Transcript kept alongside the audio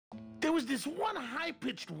there was this one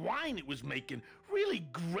high-pitched whine it was making, really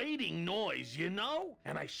grating noise, you know?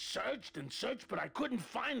 And I searched and searched, but I couldn't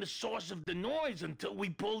find the source of the noise until we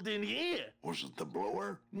pulled in here. Was it the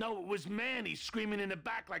blower? No, it was Manny screaming in the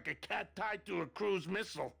back like a cat tied to a cruise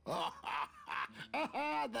missile.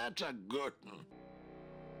 That's a good one.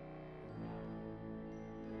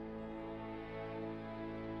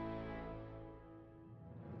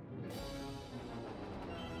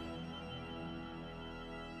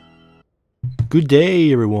 Good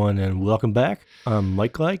day, everyone, and welcome back. I'm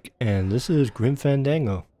Mike, and this is Grim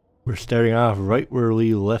Fandango. We're starting off right where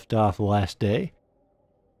we left off last day,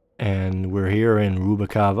 and we're here in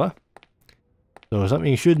Rubacava. So something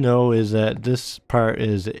you should know is that this part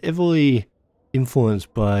is heavily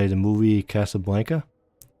influenced by the movie Casablanca.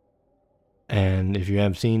 And if you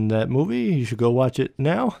haven't seen that movie, you should go watch it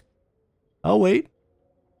now. I'll wait.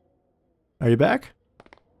 Are you back?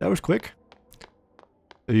 That was quick.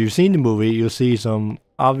 If you've seen the movie, you'll see some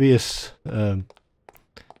obvious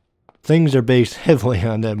things are based heavily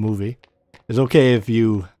on that movie. It's okay if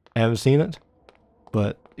you haven't seen it,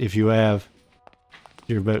 but if you have,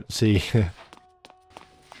 you're about to see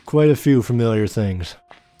quite a few familiar things.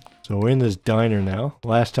 So we're in this diner now.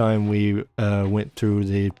 Last time we went through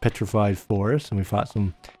the petrified forest and we fought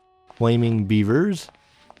some flaming beavers,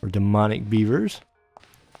 or demonic beavers.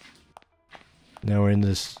 Now we're in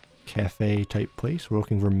this cafe type place. We're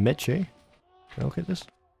looking for Meche. Can I look at this?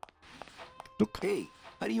 Look. Hey,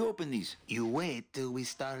 how do you open these? You wait till we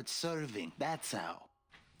start serving. That's how.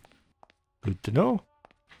 Good to know.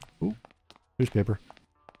 Ooh, newspaper.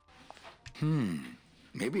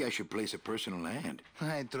 Maybe I should place a personal ad.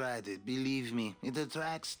 I tried it. Believe me, it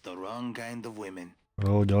attracts the wrong kind of women.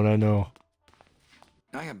 Oh, don't I know?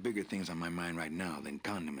 I have bigger things on my mind right now than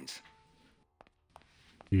condiments.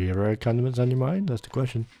 Do you ever have condiments on your mind? That's the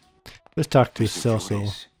question. Let's talk to Mr. Celso.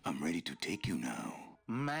 Flores, I'm ready to take you now.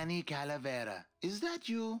 Manny Calavera. Is that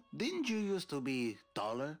you? Didn't you used to be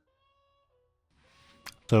taller?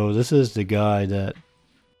 So this is the guy that,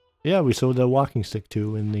 yeah, we sold the walking stick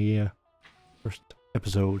to in the first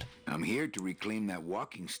episode. I'm here to reclaim that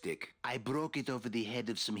walking stick. I broke it over the head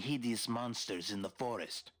of some hideous monsters in the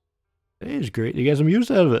forest. Hey, it's great. You get some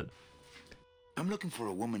use out of it. I'm looking for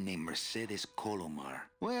a woman named Mercedes Colomar.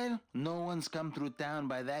 Well, no one's come through town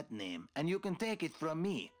by that name, and you can take it from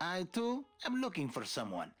me. I, too, am looking for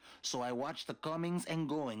someone, so I watch the comings and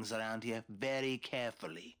goings around here very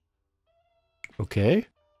carefully. Okay.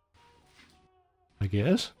 I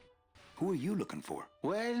guess. Who are you looking for?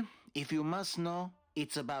 Well, if you must know,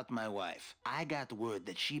 it's about my wife. I got word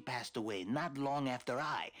that she passed away not long after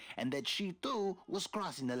I, and that she too was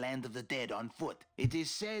crossing the land of the dead on foot. It is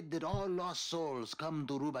said that all lost souls come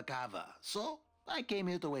to Rubacava, so I came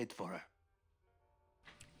here to wait for her.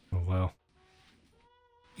 Oh, wow.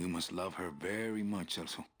 You must love her very much,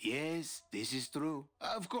 Celso. Yes, this is true.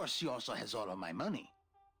 Of course, she also has all of my money.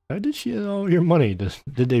 How did she have all your money?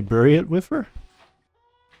 Did they bury it with her?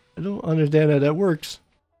 I don't understand how that works.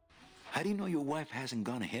 How do you know your wife hasn't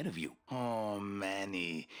gone ahead of you? Oh,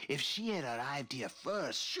 Manny. If she had arrived here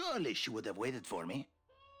first, surely she would have waited for me.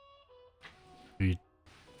 She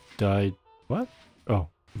died. What? Oh,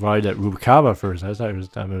 died at Rubacava first. I thought it was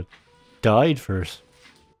died first.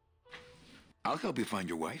 I'll help you find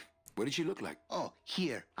your wife. What did she look like? Oh,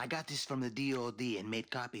 here. I got this from the DOD and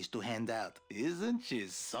made copies to hand out. Isn't she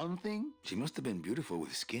something? She must have been beautiful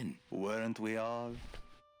with skin. Weren't we all?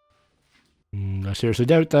 I seriously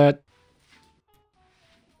doubt that.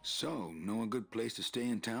 So, know a good place to stay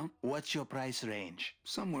in town? What's your price range?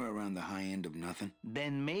 Somewhere around the high end of nothing.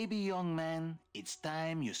 Then maybe, young man, it's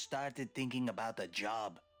time you started thinking about a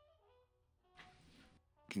job.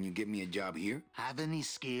 Can you get me a job here? Have any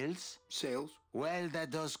skills? Sales? Well, that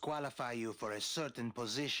does qualify you for a certain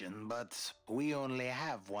position, but we only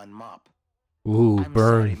have one mop. Ooh, I'm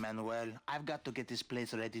burn. sorry, Manuel. I've got to get this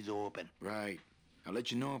place ready to open. Right. I'll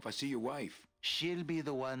let you know if I see your wife. She'll be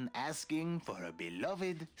the one asking for her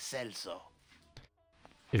beloved Celso.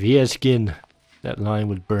 If he had skin, that line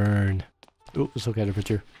would burn. Oh, let's look at her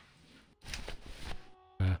picture.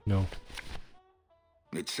 No.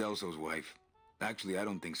 It's Celso's wife. Actually, I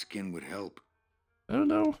don't think skin would help. I don't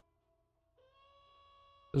know.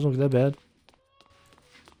 Doesn't look that bad.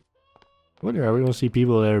 I wonder, are we going to see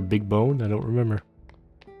people that are big bone? I don't remember.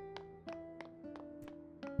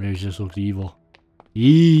 Maybe she just looks evil.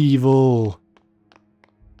 Evil!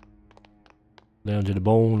 Down to the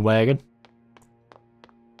bone wagon.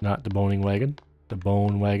 Not the boning wagon. The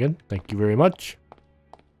bone wagon. Thank you very much.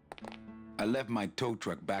 I left my tow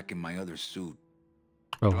truck back in my other suit.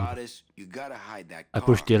 Oh, Gladys, you gotta hide that I car.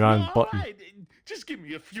 pushed the wrong All button. right, just give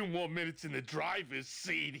me a few more minutes in the driver's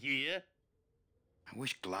seat here. I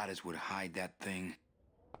wish Gladys would hide that thing.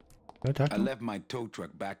 Can I talk to I him? left my tow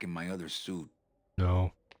truck back in my other suit.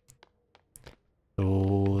 No.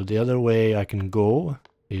 So the other way I can go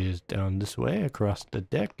is down this way, across the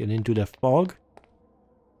deck and into the fog.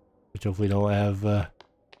 Which hopefully don't have,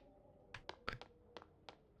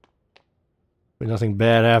 nothing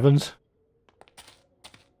bad happens.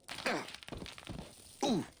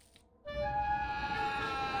 Ooh.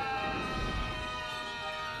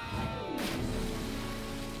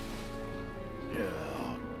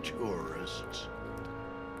 Yeah, tourists.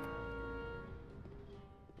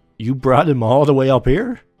 You brought him all the way up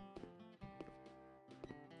here?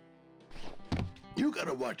 You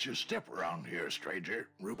gotta watch your step around here, stranger.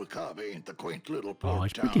 Rubacava ain't the quaint little Oh,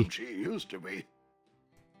 port it's town pretty. she used to be.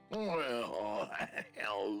 Well,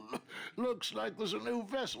 hell, looks like there's a new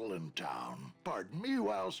vessel in town. Pardon me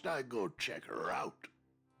whilst I go check her out.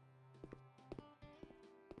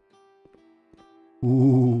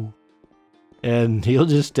 Ooh. And he'll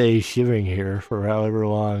just stay shivering here for however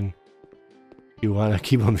long you want to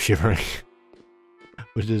keep him shivering.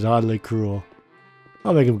 Which is oddly cruel.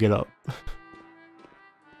 I'll make him get up.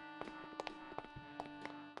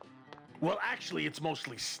 Well, actually, it's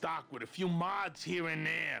mostly stock with a few mods here and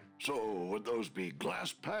there. So, would those be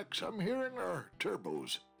glass packs I'm hearing, or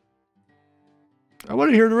turbos? I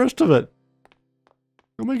want to hear the rest of it.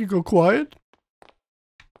 Don't make it go quiet.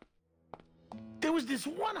 There was this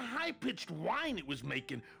one high-pitched whine it was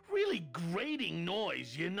making, really grating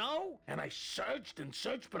noise, you know? And I searched and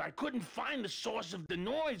searched, but I couldn't find the source of the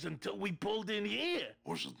noise until we pulled in here.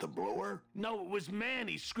 Was it the blower? No, it was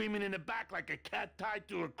Manny screaming in the back like a cat tied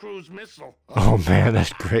to a cruise missile. Oh man,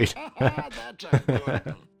 that's great. That's a good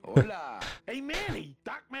one. Hola. Hey, Manny,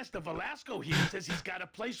 Doc Master Velasco here says he's got a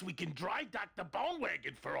place we can dry dock the bone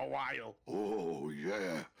wagon for a while. Oh,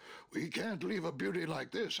 yeah. We can't leave a beauty like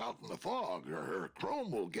this out in the fog, or her chrome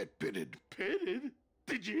will get pitted. Pitted?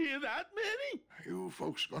 Did you hear that, Manny? You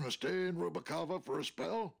folks gonna stay in Rubacava for a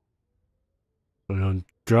spell?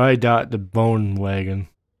 Dry dot the bone wagon.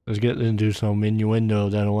 Let's get into some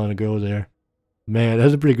innuendos. I don't want to go there. Man,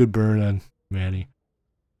 that's a pretty good burn on Manny.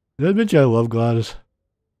 Did I admit you I love Gladys?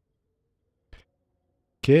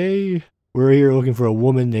 Okay, we're here looking for a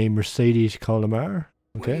woman named Mercedes Colomar.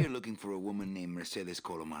 We're Okay. here looking for a woman named Mercedes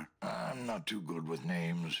Colomar. I'm not too good with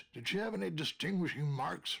names. Did she have any distinguishing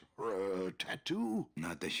marks or a tattoo?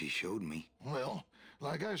 Not that she showed me. Well,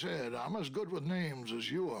 like I said, I'm as good with names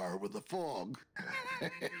as you are with the fog.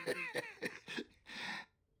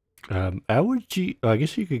 How would she? I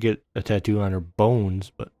guess you could get a tattoo on her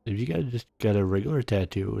bones, but if you just got a regular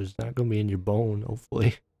tattoo, it's not gonna be in your bone.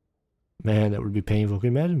 Hopefully, man, that would be painful.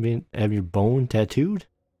 Can you imagine having your bone tattooed?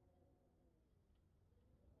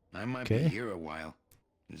 I might Okay. be here a while.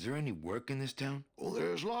 Is there any work in this town? Well,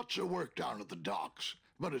 there's lots of work down at the docks,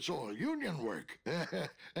 but it's all union work.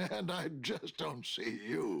 And I just don't see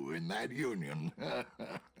you in that union.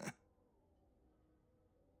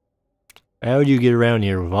 How would you get around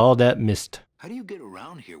here with all that mist? How do you get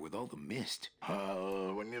around here with all the mist?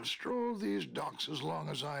 When you've strolled these docks as long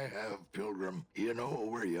as I have, Pilgrim, you know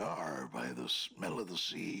where you are by the smell of the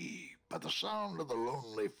sea, by the sound of the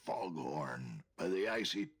lonely foghorn, by the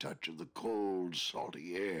icy touch of the cold,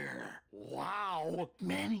 salty air. Wow.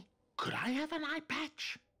 Manny, could I have an eye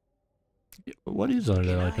patch? What is under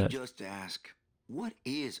Can that I like that? just ask, what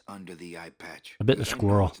is under the eye patch? I bet the Because I know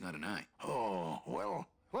squirrel. It's not an eye. Oh, well,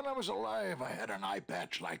 when I was alive, I had an eye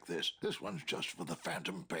patch like this. This one's just for the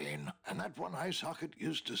phantom pain. And that one eye socket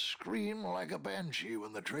used to scream like a banshee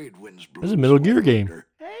when the trade winds blew. This is a Metal Gear smoke game. under.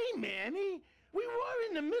 Hey, Manny, we were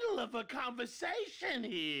in the middle of a conversation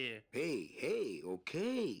here. Hey,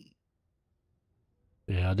 okay.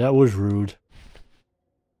 Yeah, that was rude.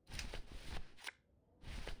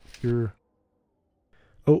 Sure.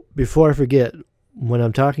 Oh, before I forget, when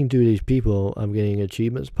I'm talking to these people, I'm getting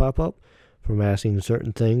achievements pop up from asking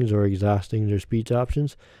certain things or exhausting their speech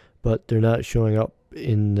options, but they're not showing up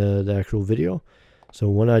in the actual video. So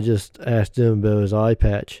when I just asked him about his eye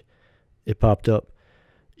patch, it popped up.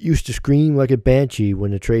 Used to scream like a banshee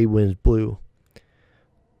when the trade winds blew.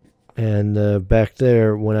 And back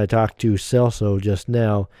there, when I talked to Celso just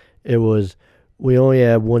now, it was, we only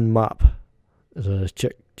have one mop. So let's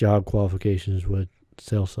check job qualifications with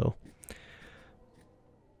Celso.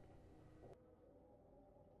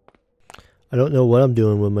 I don't know what I'm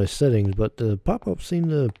doing with my settings, but the pop-ups seem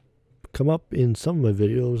to come up in some of my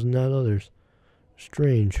videos and not others.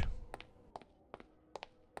 Strange.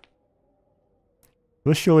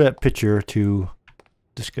 Let's show that picture to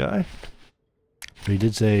this guy. But he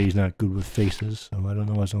did say he's not good with faces, so I don't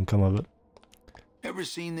know what's gonna come of it. Ever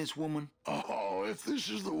seen this woman? Oh, if this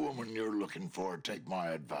is the woman you're looking for, take my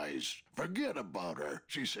advice. Forget about her.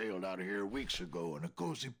 She sailed out of here weeks ago in a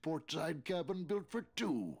cozy portside cabin built for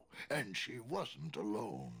two, and she wasn't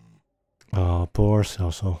alone. Oh, poor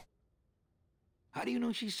Celso. How do you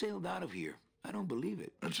know she sailed out of here? I don't believe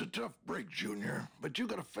it. It's a tough break, Junior, but you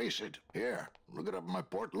gotta face it. Here, look it up in my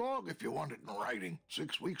port log if you want it in writing.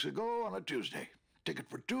 6 weeks ago on a Tuesday. Ticket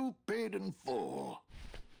for two, paid in full.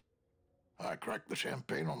 I cracked the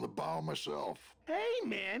champagne on the bow myself. Hey,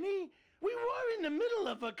 Manny, we were in the middle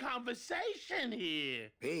of a conversation here.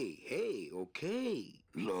 Hey, okay.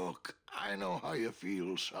 Look, I know how you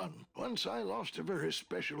feel, son. Once I lost a very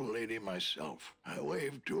special lady myself. I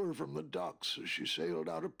waved to her from the docks as she sailed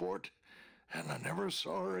out of port, and I never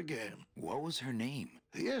saw her again. What was her name?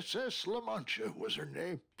 The SS La Mancha was her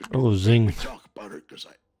name. Oh, zing. We talk about her because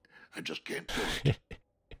I just can't do it.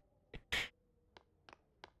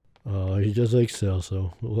 Oh, he's just like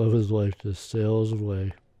Celso. The love of his life just sails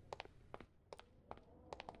away.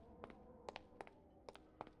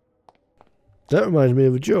 That reminds me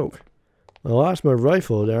of a joke. I lost my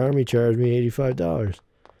rifle. The Army charged me $85.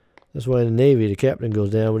 That's why in the Navy the captain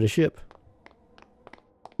goes down with the ship.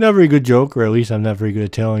 Not a very good joke, or at least I'm not very good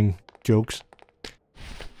at telling jokes.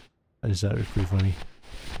 I just thought it was pretty funny.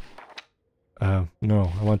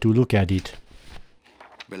 No, I want to look at it.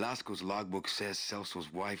 Velasco's logbook says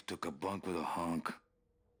Celso's wife took a bunk with a hunk.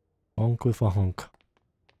 Honk with a honk.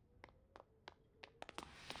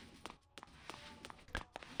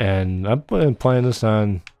 And I've been playing this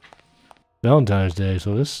on Valentine's Day,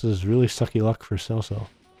 so this is really sucky luck for Celso.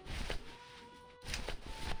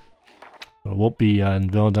 It won't be on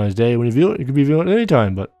Valentine's Day when you view it. You could be viewing it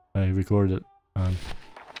anytime, but I recorded it on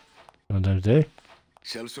Valentine's Day.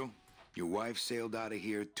 Celso, your wife sailed out of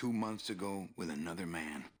here 2 months ago with another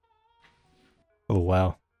man. Oh,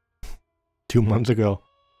 wow. 2 months ago.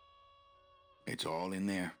 It's all in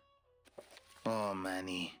there. Oh,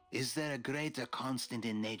 Manny, is there a greater constant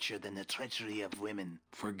in nature than the treachery of women?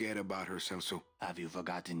 Forget about her, Celso. Have you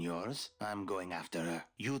forgotten yours? I'm going after her.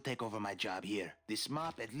 You take over my job here. This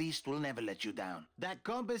mop at least will never let you down. That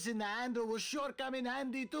compass in the handle will sure come in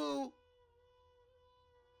handy too.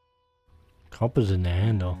 Compass in the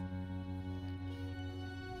handle.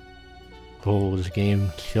 Oh, this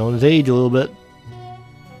game showing its age a little bit.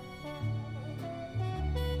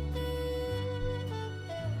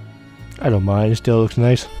 I don't mind, it still looks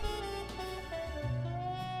nice.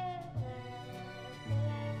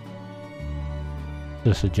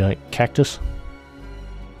 This a giant cactus.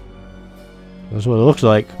 That's what it looks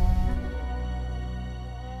like.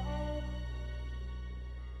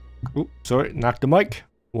 Ooh, sorry, knocked the mic.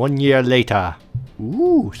 1 year later.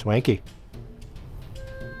 Ooh, swanky.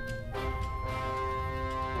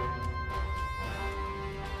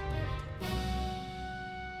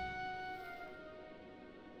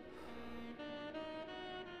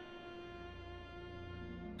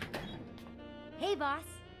 Hey, boss.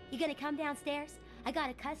 You gonna come downstairs? I got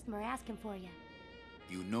a customer asking for you.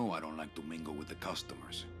 You know I don't like to mingle with the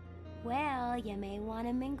customers. Well, you may want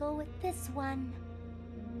to mingle with this one.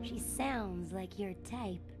 She sounds like your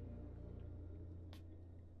type.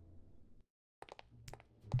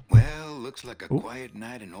 Well, looks like a quiet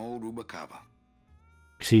night in old Rubacava.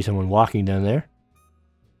 See someone walking down there.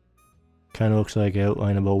 Kind of looks like an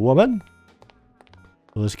outline of a woman.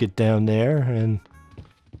 So let's get down there and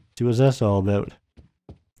see what that's all about.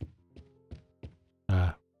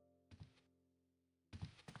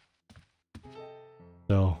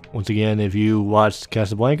 So, once again, if you watched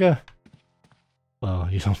Casablanca, well,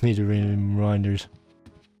 you don't need to read any reminders.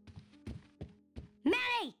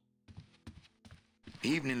 Manny!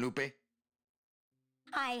 Evening, Lupe.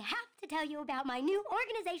 I have to tell you about my new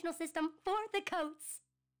organizational system for the coats.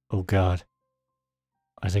 Oh God.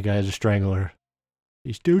 I think I had to strangle her.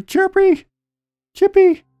 He's too chirpy!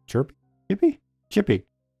 Chippy! Chirpy? Chippy? Chippy.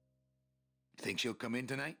 Think she'll come in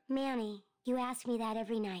tonight? Manny, you ask me that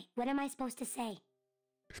every night. What am I supposed to say?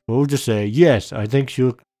 Supposed to say, yes, I think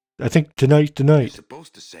tonight's the You're night.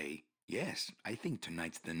 supposed to say, yes, I think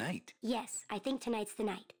tonight's the night. Yes, I think tonight's the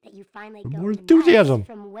night that you finally More go enthusiasm. nuts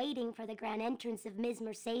from waiting for the grand entrance of Ms.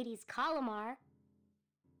 Mercedes Colomar.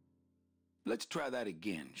 Let's try that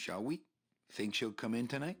again, shall we? Think she'll come in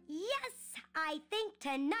tonight? Yes, I think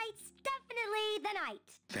tonight's definitely the night.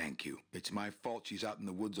 Thank you. It's my fault she's out in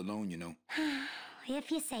the woods alone, you know. If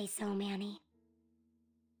you say so, Manny.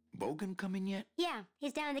 Bogan coming yet? Yeah,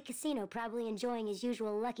 he's down at the casino, probably enjoying his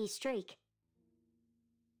usual lucky streak.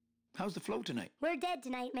 How's the flow tonight? We're dead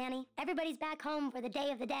tonight, Manny. Everybody's back home for the Day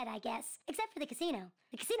of the Dead, I guess. Except for the casino.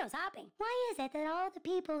 The casino's hopping. Why is it that all the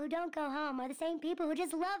people who don't go home are the same people who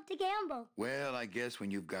just love to gamble? Well, I guess when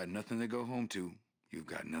you've got nothing to go home to, you've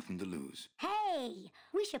got nothing to lose. Hey,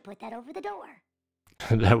 we should put that over the door.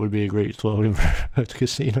 That would be a great slogan for a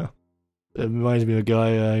casino. That reminds me of a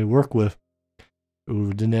guy I work with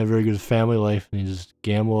who didn't have a very good family life, and he just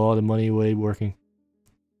gambled all the money away working.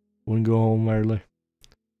 Wouldn't go home hardly.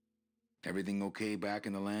 Everything okay back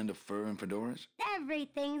in the land of fur and fedoras?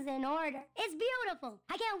 Everything's in order. It's beautiful.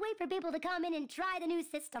 I can't wait for people to come in and try the new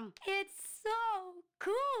system. It's so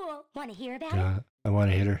cool. Want to hear about it? I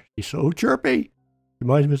want to hit her. She's so chirpy.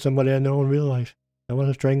 Reminds me of somebody I know in real life. I want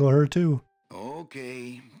to strangle her too.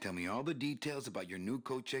 Okay, tell me all the details about your new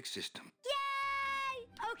coat check system. Yay!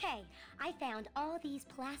 Okay, I found all these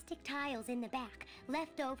plastic tiles in the back,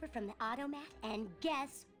 left over from the automat, and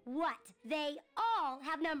guess what? They all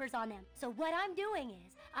have numbers on them. So what I'm doing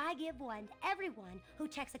is, I give one to everyone who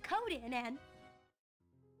checks a code in and...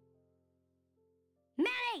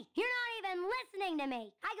 Manny, you're not even listening to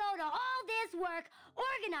me. I go to all this work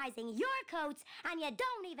organizing your coats, and you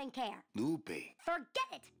don't even care. Lupe. Forget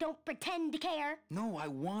it. Don't pretend to care. No, I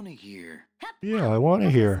want to hear. Hup, Yeah, hup. I want to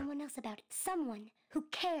I'll tell hear. someone else about it. Someone who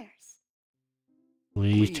cares.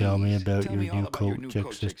 Please tell me about tell your me all new about your coat new check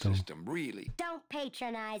coat check system. system, really. Don't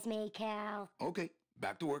patronize me, Cal. Okay,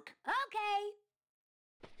 back to work.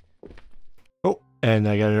 Okay. Oh, and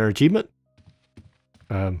I got another achievement.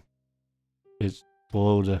 It's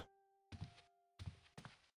below the...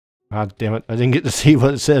 God damn it, I didn't get to see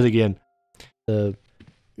what it says again. You're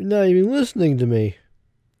not even listening to me.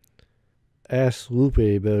 Ask Lupe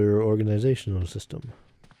about her organizational system.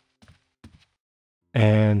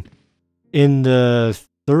 And in the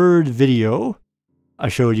third video, I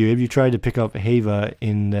showed you, if you tried to pick up Hava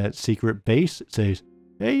in that secret base, it says,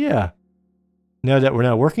 hey, yeah, now that we're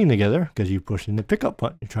not working together, because you push in the pickup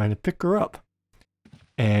button, you're trying to pick her up.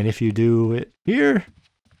 And if you do it here,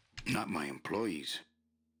 Not my employees.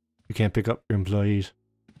 you can't pick up your employees.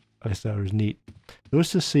 I just thought it was neat. So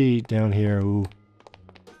let's just see down here. Ooh.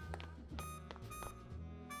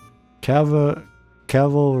 Cavalera.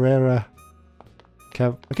 I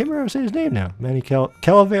can't remember how to say his name now. Manny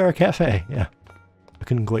Calavera Cafe. Yeah. I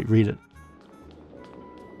couldn't quite read it.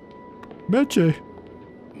 Meche.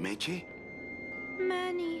 Meche?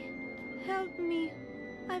 Manny, help me.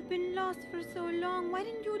 I've been lost for so long. Why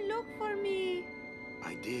didn't you look for me?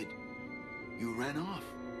 I did. You ran off.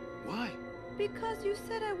 Why? Because you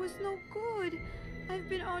said I was no good. I've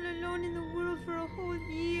been all alone in the world for a whole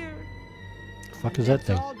year. The fuck is that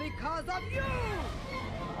thing? All because of you!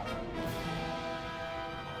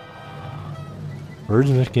 Birds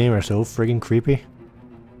in this game are so friggin' creepy.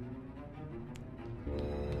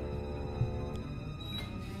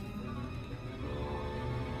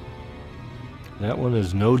 That one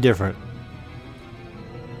is no different.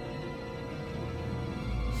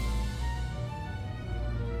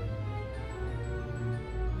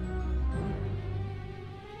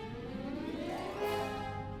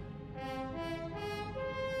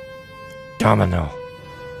 Domino.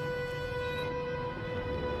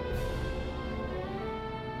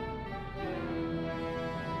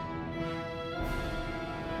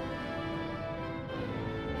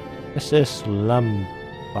 Is this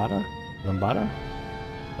Lambada? Lambada?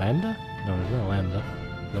 Lambda? No, there's no Lambda.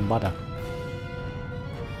 Lambada.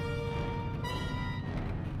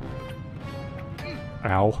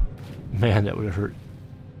 Ow. Man, that would have hurt.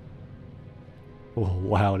 Oh,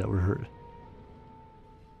 wow, that would have hurt.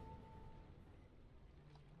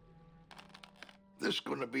 This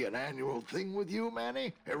gonna be an annual thing with you,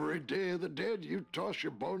 Manny? Every Day of the Dead, you toss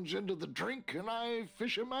your bones into the drink and I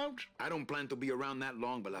fish 'em out? I don't plan to be around that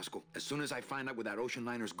long, Velasco. As soon as I find out where that ocean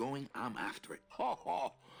liner's going, I'm after it. Ha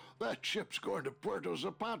ha! That ship's going to Puerto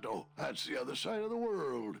Zapato. That's the other side of the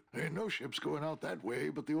world. Ain't no ships going out that way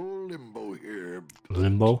but the old Limbo here.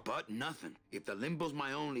 Limbo? But nothing. If the limbo's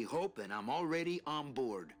my only hope, then I'm already on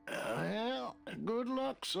board. Well, good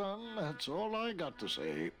luck, son. That's all I got to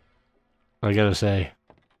say. I gotta say,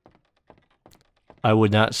 I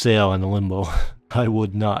would not sail on the Limbo. I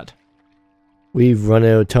would not. We've run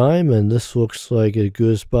out of time, and this looks like a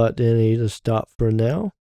good spot to stop for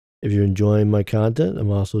now. If you're enjoying my content, I'm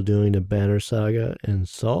also doing the Banner Saga and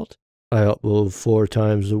Salt. I upload 4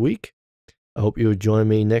 times a week. I hope you'll join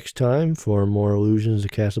me next time for more Illusions of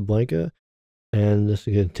Casablanca, and this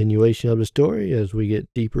is a continuation of the story as we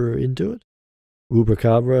get deeper into it.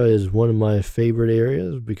 Rubacava is one of my favorite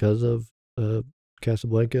areas because of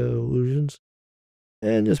Casablanca Illusions,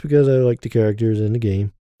 and just because I like the characters in the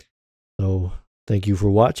game. So, thank you for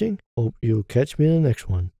watching. Hope you'll catch me in the next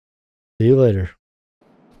one. See you later.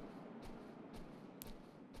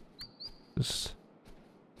 Just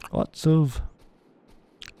lots of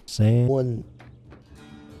sand. One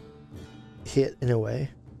hit in a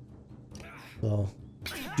way. So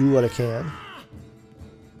do what I can.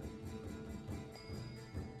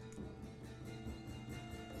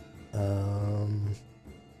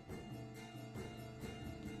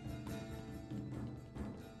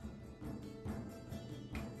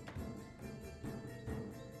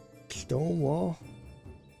 Stone wall.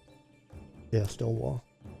 Yeah, stone wall.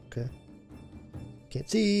 Okay. Can't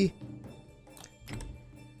see.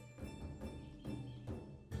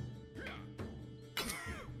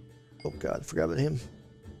 Oh God, forgot about him.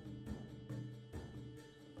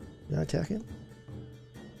 Did I attack him?